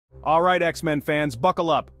Alright X-Men fans,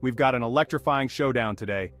 buckle up, we've got an electrifying showdown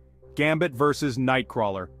today. Gambit versus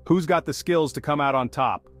Nightcrawler. Who's got the skills to come out on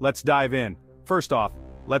top? Let's dive in. First off,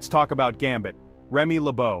 let's talk about Gambit. Remy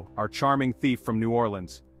LeBeau, our charming thief from New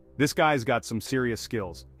Orleans. This guy's got some serious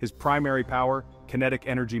skills. His primary power, kinetic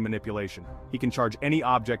energy manipulation. He can charge any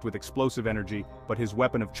object with explosive energy, but his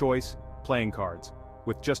weapon of choice, playing cards.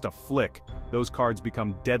 With just a flick, those cards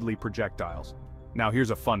become deadly projectiles. Now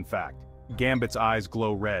here's a fun fact. Gambit's eyes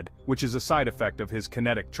glow red, which is a side effect of his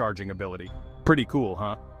kinetic charging ability. Pretty cool,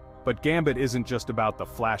 huh? But Gambit isn't just about the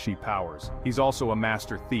flashy powers. He's also a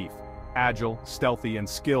master thief. Agile, stealthy, and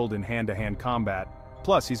skilled in hand-to-hand combat.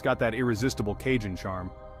 Plus, he's got that irresistible Cajun charm.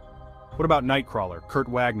 What about Nightcrawler, Kurt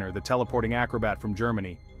Wagner, the teleporting acrobat from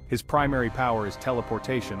Germany? His primary power is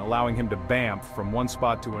teleportation, allowing him to bamf from one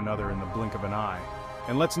spot to another in the blink of an eye.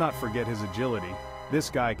 And let's not forget his agility. This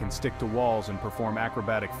guy can stick to walls and perform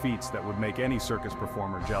acrobatic feats that would make any circus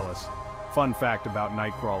performer jealous. Fun fact about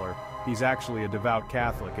Nightcrawler, he's actually a devout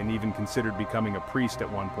Catholic and even considered becoming a priest at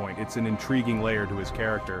one point. It's an intriguing layer to his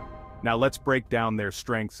character. Now let's break down their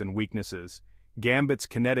strengths and weaknesses. Gambit's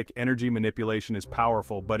kinetic energy manipulation is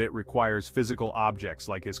powerful, but it requires physical objects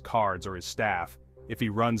like his cards or his staff. If he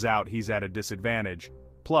runs out, he's at a disadvantage.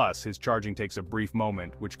 Plus, his charging takes a brief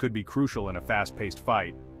moment, which could be crucial in a fast-paced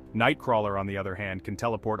fight. Nightcrawler, on the other hand, can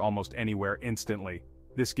teleport almost anywhere instantly.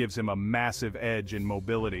 This gives him a massive edge in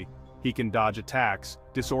mobility. He can dodge attacks,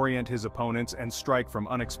 disorient his opponents, and strike from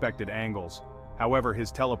unexpected angles. However,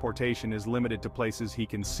 his teleportation is limited to places he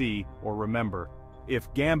can see or remember.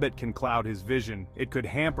 If Gambit can cloud his vision, it could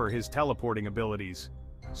hamper his teleporting abilities.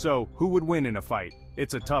 So, who would win in a fight?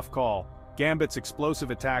 It's a tough call. Gambit's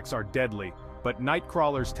explosive attacks are deadly, but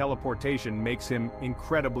Nightcrawler's teleportation makes him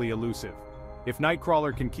incredibly elusive. If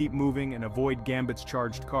Nightcrawler can keep moving and avoid Gambit's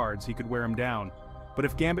charged cards, he could wear him down. But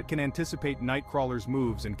if Gambit can anticipate Nightcrawler's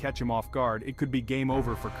moves and catch him off guard, it could be game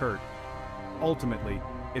over for Kurt. Ultimately,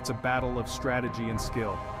 it's a battle of strategy and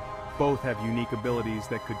skill. Both have unique abilities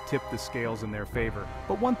that could tip the scales in their favor.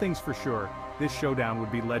 But one thing's for sure, this showdown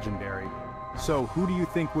would be legendary. So who do you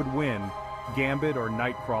think would win, Gambit or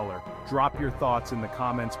Nightcrawler? Drop your thoughts in the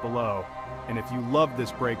comments below. And if you love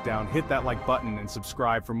this breakdown, hit that like button and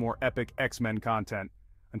subscribe for more epic X-Men content.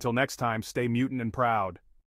 Until next time, stay mutant and proud.